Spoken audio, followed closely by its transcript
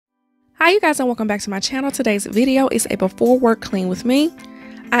Hi you guys, and welcome back to my channel. Today's video is a before work clean with me.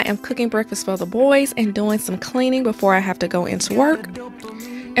 I am cooking breakfast for the boys and doing some cleaning before I have to go into work.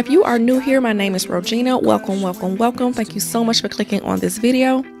 If you are new here, my name is Rogina. Welcome. Thank you so much for clicking on this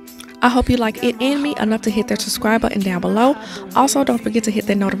video. I hope you like it and me enough to hit that subscribe button down below. Also, don't forget to hit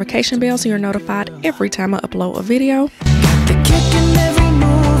that notification bell so you're notified every time I upload a video. The kick in every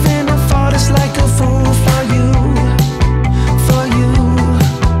move and I fought us like a fool for you.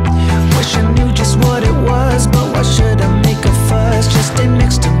 Wish I knew just what it was, but why should I make a fuss? Just stay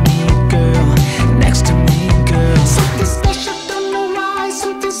next to me, girl. Next to me, girl. Something special, don't know why.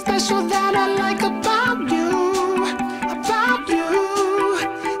 Something special that I like about you. About you.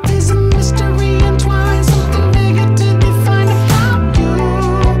 There's a mystery entwined, something bigger to define about you.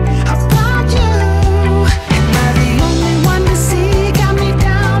 About you. Am I the only one to see? Got me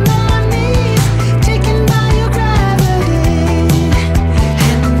down on my knees, taken by your gravity.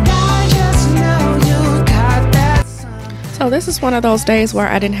 And I just know you got that. So this is one of those days where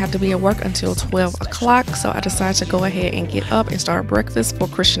I didn't have to be at work until 12 o'clock, so I decided to go ahead and get up and start breakfast for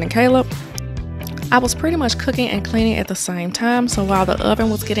Christian and Caleb. I was pretty much cooking and cleaning at the same time, so while the oven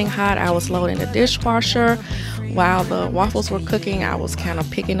was getting hot, I was loading the dishwasher. While the waffles were cooking, I was kind of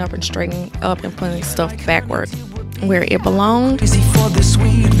picking up and straightening up and putting stuff backward where it belonged. Easy for the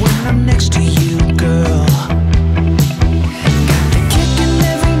sweet when I'm next to you, girl. Got the kick in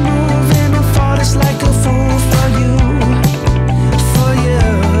every move and I fought us like a fool for you. For you.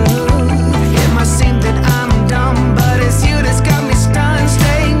 It might seem that I'm dumb, but it's you that's got me stunned.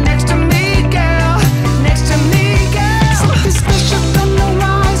 Stay next to me, girl. Next to me, girl. Something special, don't know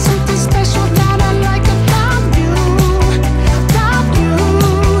why. Something special that I like about you. About you.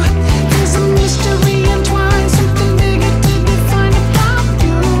 There's a mystery entwined, something bigger to define about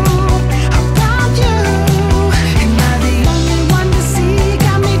you. About you. Am I the only one to see?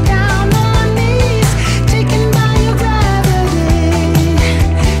 Got me down on my knees, taken by your gravity.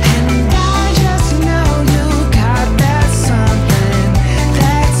 And I just know you got that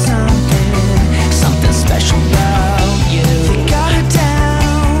something special about you. You got it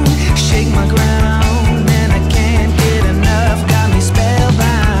down, shake my ground, and I can't get enough. Got me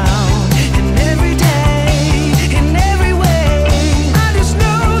spellbound. And every day, in every way, I just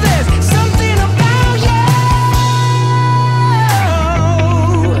know there's something about you.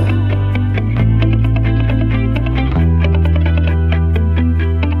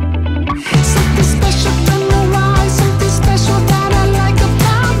 Something special, don't know why. Something special that I like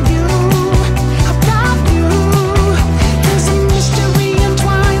about you. About you. There's a mystery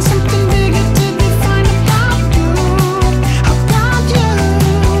entwined, something bigger to define about you. About you.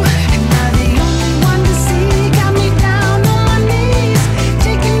 Am I the only one to see? Got me down on my knees,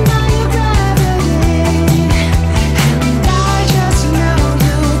 taken by your gravity. And I just know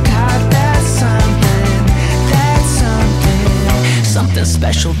you got that something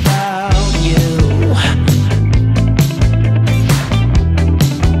special about you.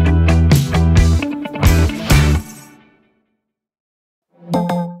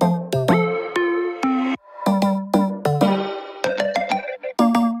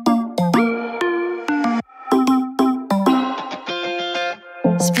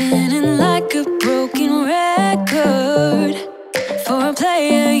 Spinning like a broken record. For a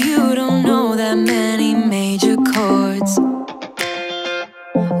player, you don't know that many major chords.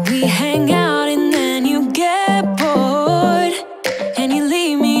 We hang out and then you get bored, and you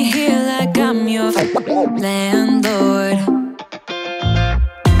leave me here like I'm your landlord.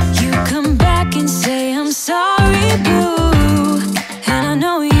 You come back and say I'm sorry, boo, and I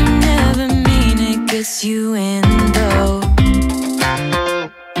know you never mean it, gets you in though.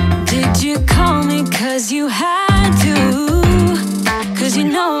 Did you call me cause you had to? Cause you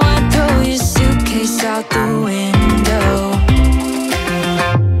know I'd throw your suitcase out the window.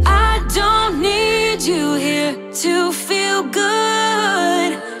 I don't need you here to feel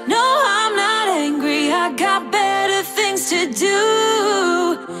good. No, I'm not angry, I got better things to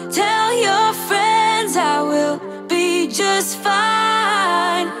do. Tell your friends I will be just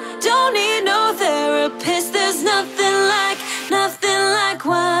fine. Don't need no therapist, there's nothing like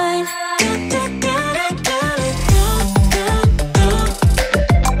wine.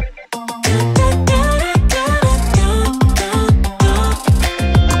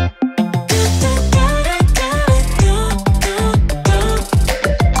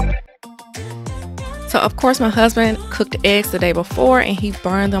 So of course my husband cooked eggs the day before and he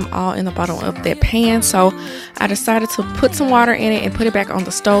burned them all in the bottom of that pan. So I decided to put some water in it and put it back on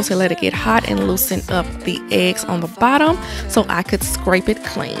the stove to let it get hot and loosen up the eggs on the bottom so I could scrape it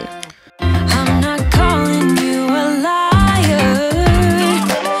clean. I'm not calling you a liar.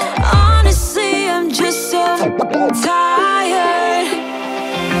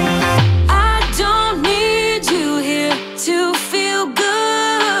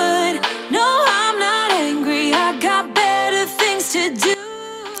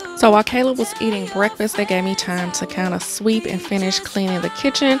 So while Caleb was eating breakfast, that gave me time to kind of sweep and finish cleaning the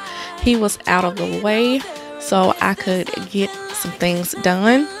kitchen. He was out of the way so I could get some things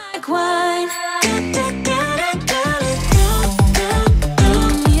done.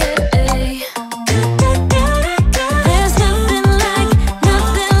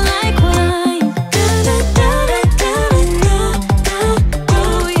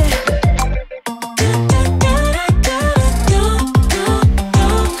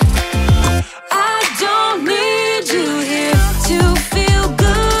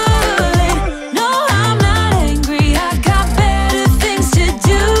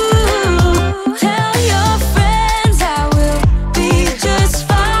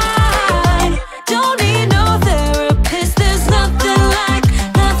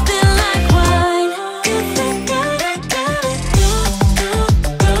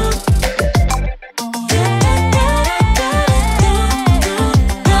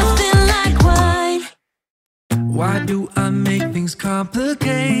 Why do I make things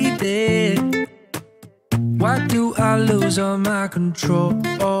complicated? Why do I lose all my control?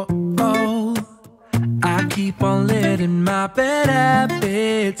 I keep on letting my bad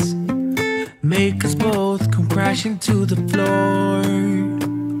habits make us both come crashing to the floor.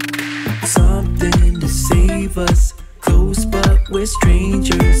 Something to save us, close but we're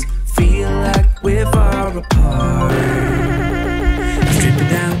strangers. Feel like we're far apart. Stripping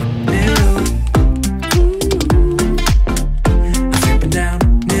down new. Stripping down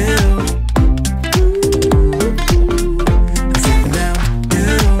new. Stripping down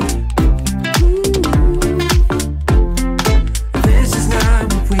new. This is not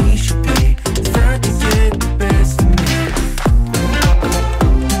what we should be. Start to get the best of me.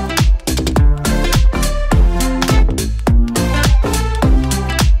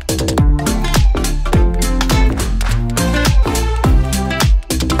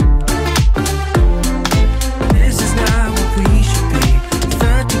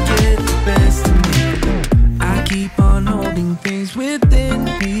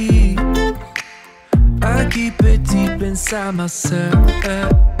 Inside myself.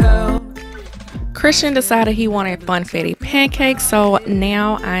 Christian decided he wanted funfetti pancakes, so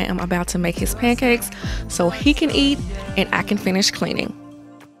now I am about to make his pancakes so he can eat and I can finish cleaning.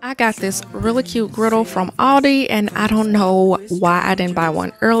 I got this really cute griddle from Aldi and I don't know why I didn't buy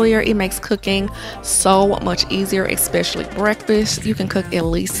one earlier. It makes cooking so much easier, especially breakfast. You can cook at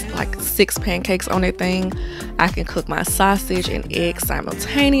least like 6 pancakes on that thing. I can cook my sausage and eggs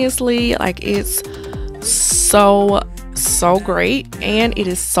simultaneously. Like, it's so great, and it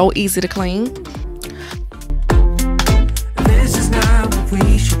is so easy to clean. This is not what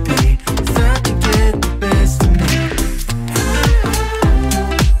we should be. Start to get the best of me.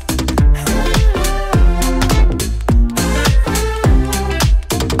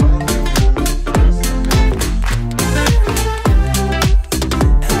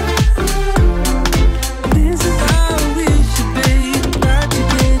 This is how we should be. Start to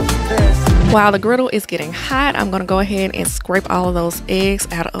get the best of me. While the griddle is getting hot, I'm going to go ahead and scrape all of those eggs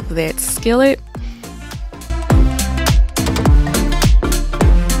out of that skillet.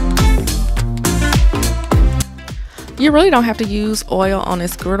 You really don't have to use oil on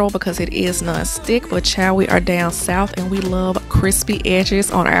this griddle because it is non-stick, but child, we are down south and we love crispy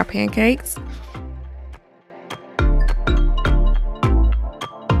edges on our pancakes.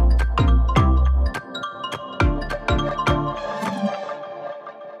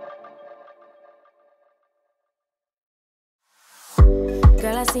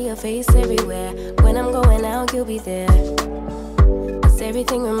 Girl, I see your face everywhere. When I'm going out, you'll be there. 'Cause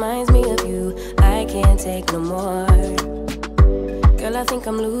everything reminds me of you. I can't take no more. Girl, I think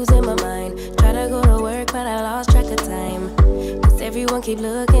I'm losing my mind. Try to go to work, but I lost track of time. 'Cause everyone keep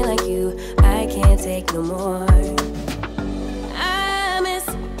looking like you. I can't take no more. I miss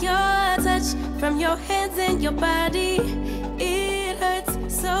your touch from your hands and your body. It hurts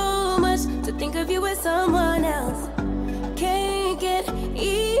so much to think of you as someone else. Can't get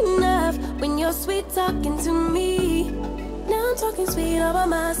enough when you're sweet talking to me. Now I'm talking sweet all by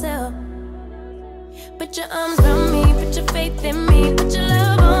myself. Put your arms around me, put your faith in me, put your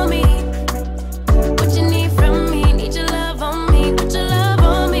love on me. What you need from me, need your love on me, put your love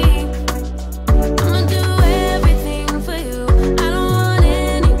on me. I'ma do everything for you. I don't want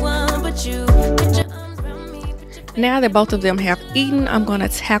anyone but you. Put your arms around me, put your Now that both of them have eaten, I'm going to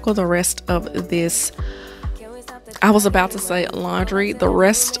tackle the rest of this. I was about to say laundry, the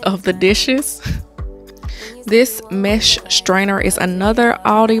rest of the dishes. This mesh strainer is another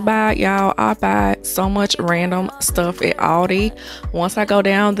Aldi buy, y'all. I buy so much random stuff at Aldi. Once I go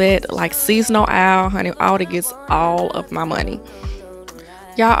down that like seasonal aisle, honey, Aldi gets all of my money.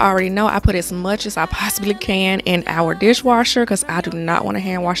 Y'all already know I put as much as I possibly can in our dishwasher because I do not want to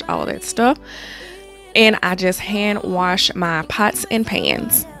hand wash all of that stuff. And I just hand wash my pots and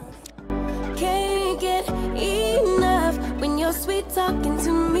pans. Can't get enough when you're sweet talking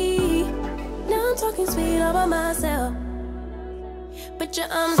to me. Now I'm talking sweet all by myself. Put your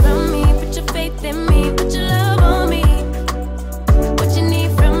arms around me, put your faith in me, put your love on me. What you need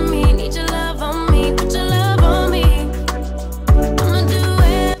from me, need your love on me, put your love on me. I'ma do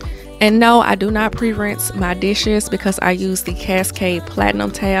it. And no, I do not pre-rinse my dishes because I use the Cascade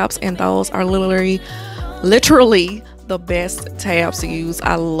Platinum tabs, and those are literally the best tabs to use.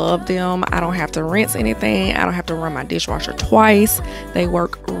 I love them. I don't have to rinse anything. I don't have to run my dishwasher twice. They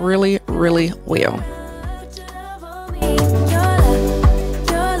work really, really well. Put your love on me. Your love,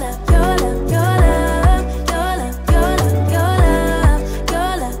 your love, your love, your love, your love, your love, your love,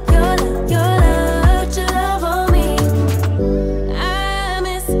 your love, your love, your love. Put your love on me. I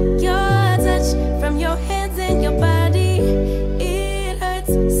miss your touch from your hands and your body. It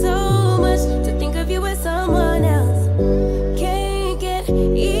hurts so much to think of you as someone else. Can't get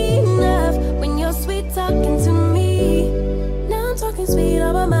enough when you're sweet talking to me. Now I'm talking sweet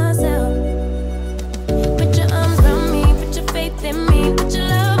all by myself. Put your arms around me, put your faith in me, put your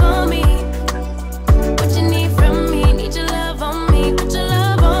love on me. What you need from me, need your love on me, put your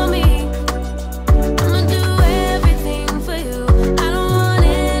love on me. I'ma do everything for you. I don't want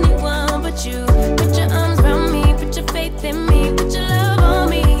anyone but you. Put your arms around me, put your faith in me, put your love on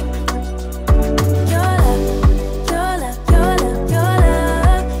me. Your love, your love, your love, your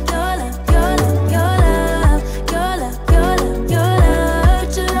love, your love, your love, your love, your love, your love, your love.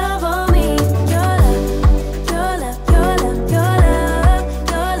 Put your love on me. Your love, your love, your love, your love,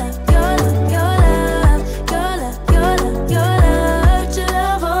 your love, your love, your love, your love, your love, your love. Put your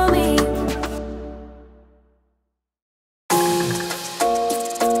love on me.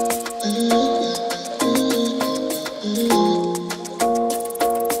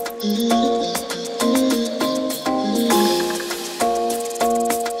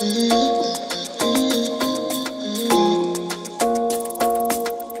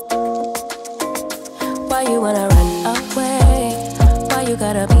 Why you wanna run away? Why you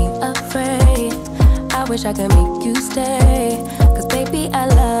gotta be afraid? I wish I could make you stay, 'cause baby I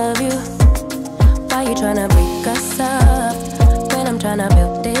love you. Why you tryna break us up when I'm tryna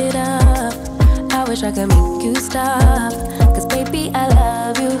build it up? I wish I could make you stop, 'cause baby I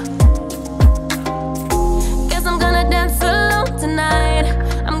love you. Guess I'm gonna dance alone tonight.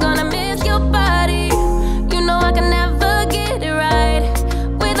 I'm gonna miss your body. You know I can never get it right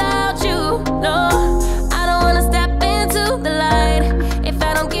without you. No, I don't wanna step into the light if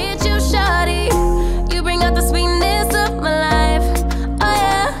I don't get you, shawty. You bring out the sweetness of my life. Oh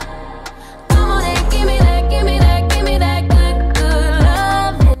yeah. Come on and give me that, give me that, give me that good, good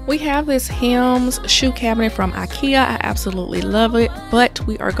love. We have this Hems shoe cabinet from IKEA. I absolutely love it, but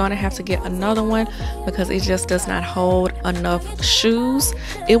we are going to have to get another one because it just does not hold enough shoes.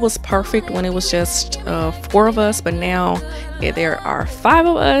 It was perfect when it was just 4 of us, but now there are 5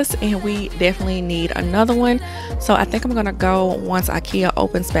 of us and we definitely need another one. So I think I'm going to go once IKEA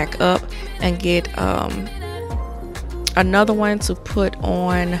opens back up and get another one to put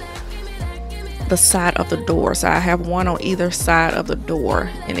on the side of the door. So I have one on either side of the door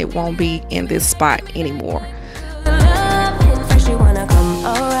and it won't be in this spot anymore. First you wanna come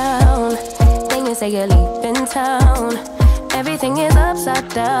around, then you say you're leaving town. Everything is upside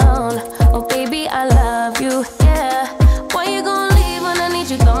down. Oh baby, I love you, yeah. Why you gonna leave when I need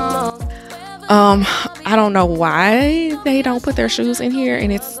you the most? I don't know why they don't put their shoes in here,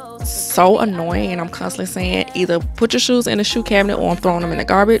 and it's so annoying, and I'm constantly saying either put your shoes in the shoe cabinet or I'm throwing them in the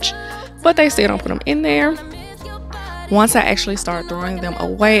garbage, but they still don't put them in there. Once I actually start throwing them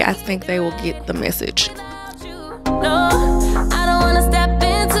away, I think they will get the message. No, I don't wanna step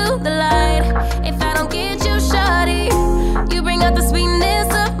into the light if I don't get you, shawty. You bring out the sweetness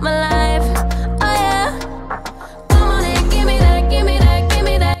of my life. Oh yeah. Come on and give me that, give me that, give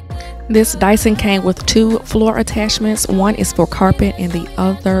me that. This Dyson came with 2 floor attachments. One is for carpet and the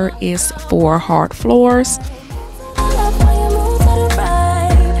other is for hard floors. I love how you move to the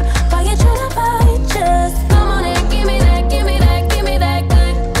right, why you tryna fight, just come on and give me that, give me that, give me that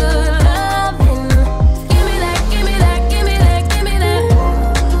good, good loving. Give me that, give me that, give me that, give me that.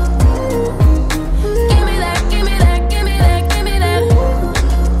 Give me that, give me that, give me that, give me that.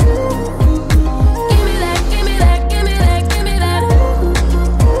 Give me that, give me that, give me that, give me that.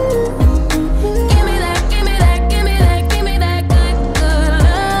 Give me that, give me that, give me that, give me that good, good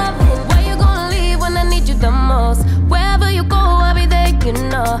loving. Why you gonna leave when I need you the most?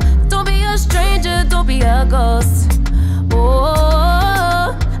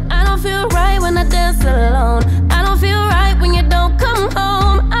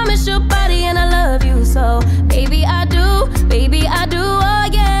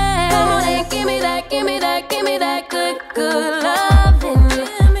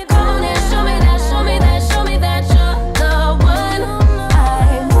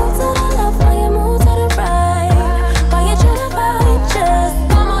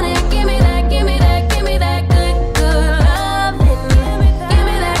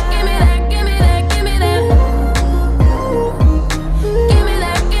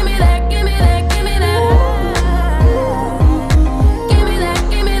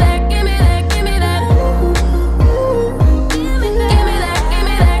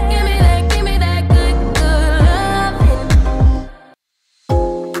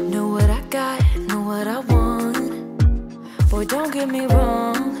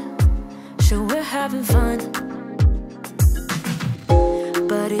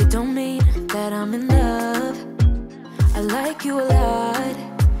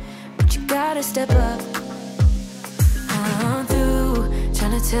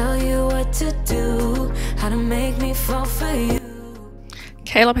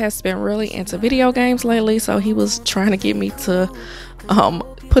 Caleb has been really into video games lately, so he was trying to get me to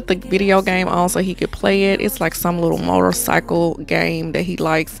put the video game on so he could play it. It's like some little motorcycle game that he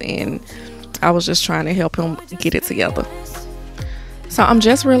likes, and I was just trying to help him get it together. So I'm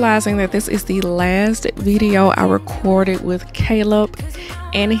just realizing that this is the last video I recorded with Caleb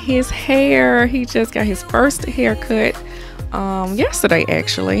and his hair. He just got his first haircut yesterday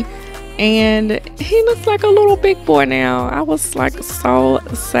actually, and he looks like a little big boy now. I was like so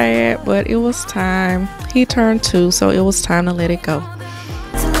sad, but it was time. He turned 2, so it was time to let it go.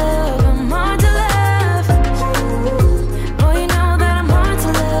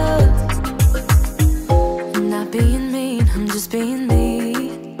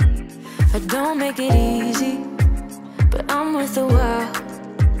 Make it easy, but I'm worth a while.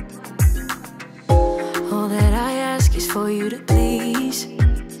 All that I ask is for you to please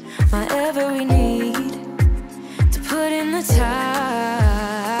my every need, to put in the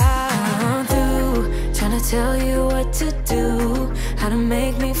time. I'm through trying to tell you what to do, how to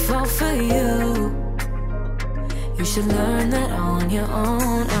make me fall for you. You should learn that on your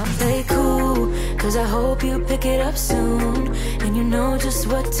own. I'll play cool, cause I hope you pick it up soon, and you know just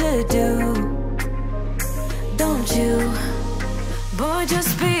what to do. Don't you? Boy,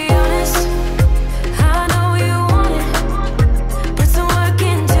 just be honest. I know you want it. Put some work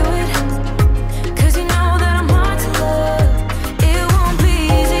into it, cause you know that I'm hard to love. It won't be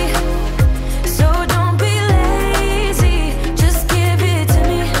easy, so don't be lazy. Just give it to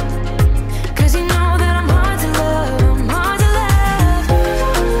me, cause you know that I'm hard to love. I'm hard to love.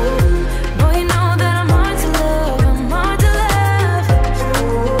 Boy, you know that I'm hard to love. I'm hard to love.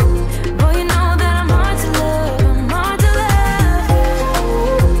 Boy, you know that I'm hard to love.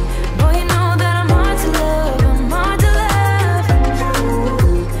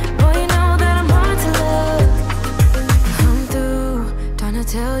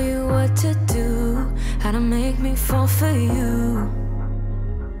 Fall for you.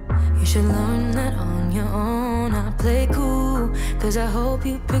 You should learn that on your own. I'll play cool, cause I hope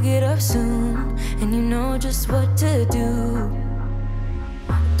you pick it up soon, and you know just what to do.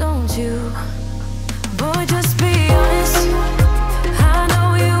 Don't you? Boy, just be honest. I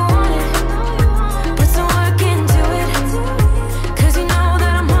know you want it. Put some work into it, cause you know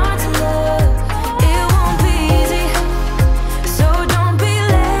that I'm hard to love. It won't be easy, so don't be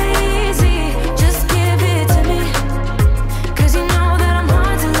lazy. Just give it to me, cause you know that I'm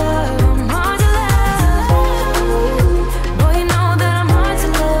hard to love. I'm hard to love. Boy, you know that I'm hard to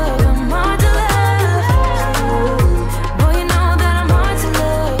love. I'm hard to love. Boy, you know that I'm hard to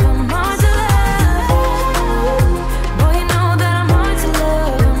love. I'm hard to love. Boy, you know that I'm hard to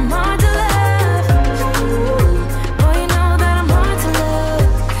love. I'm hard to love. Boy, you know that I'm hard to love.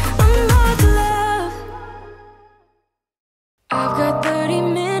 I'm hard to love. I've got 30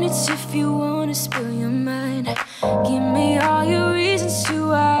 minutes if you wanna spill your mind. Give me all your reasons to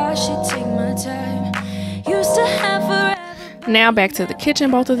why I should take my time. Used to have forever. Now back to the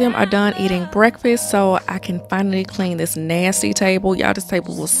kitchen. Both of them are done eating breakfast, so I can finally clean this nasty table. Y'all, this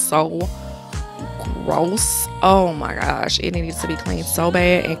table was so gross. Oh my gosh, it needs to be cleaned so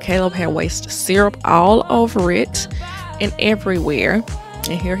bad, and Caleb had wasted syrup all over it and everywhere,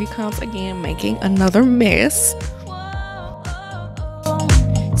 and here he comes again making another mess.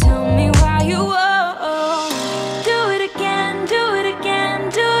 Tell me why you won't do it again, do it again,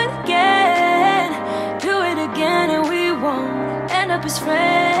 do it again, do it again, and we won't end up as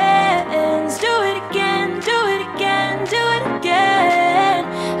friends. Do it again, do it again, do it again.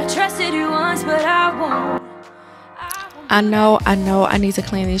 I trusted you once, but I won't. I know I need to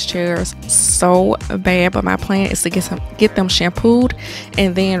clean these chairs so bad, but my plan is to get them shampooed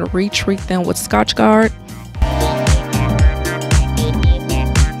and then retreat them with Scotch Guard.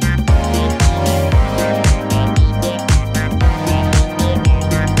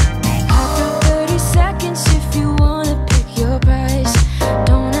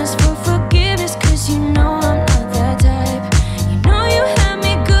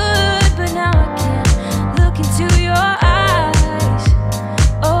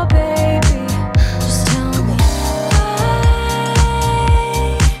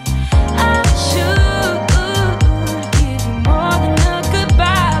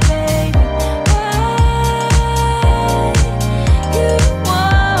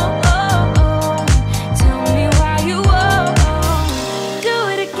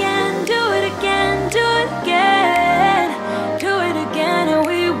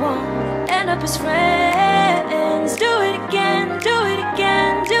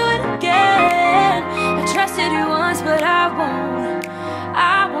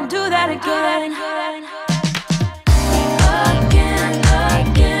 I won't do that again.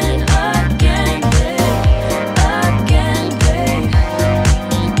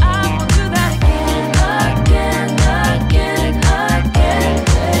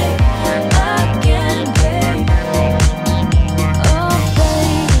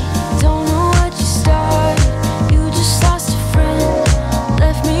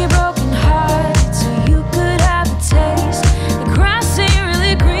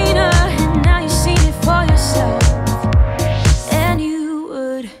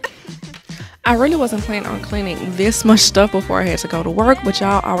 I really wasn't planning on cleaning this much stuff before I had to go to work, but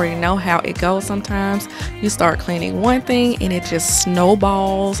y'all already know how it goes sometimes. You start cleaning one thing and it just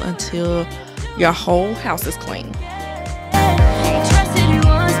snowballs until your whole house is clean.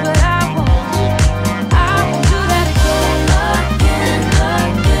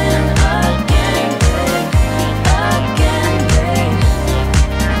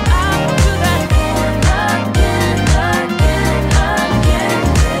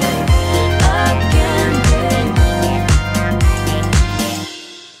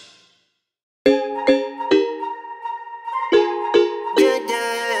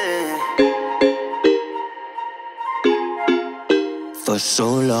 For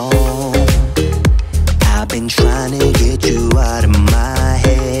so long, I've been trying to get you out of my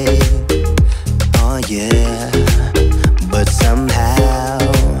head. Oh yeah, but somehow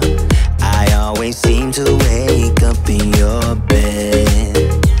I always seem to wake up in your bed.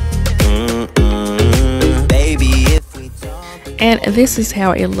 Baby, if we talk. And this is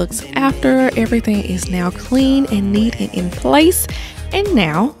how it looks after. Everything is now clean and neat and in place. And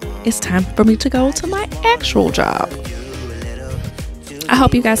now it's time for me to go to my actual job. I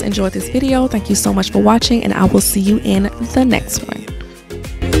hope you guys enjoyed this video. Thank you so much for watching, and I will see you in the next one.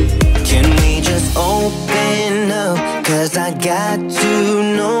 Can we just open up? 'Cause I got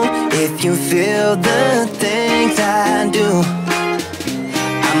to know if you feel the things I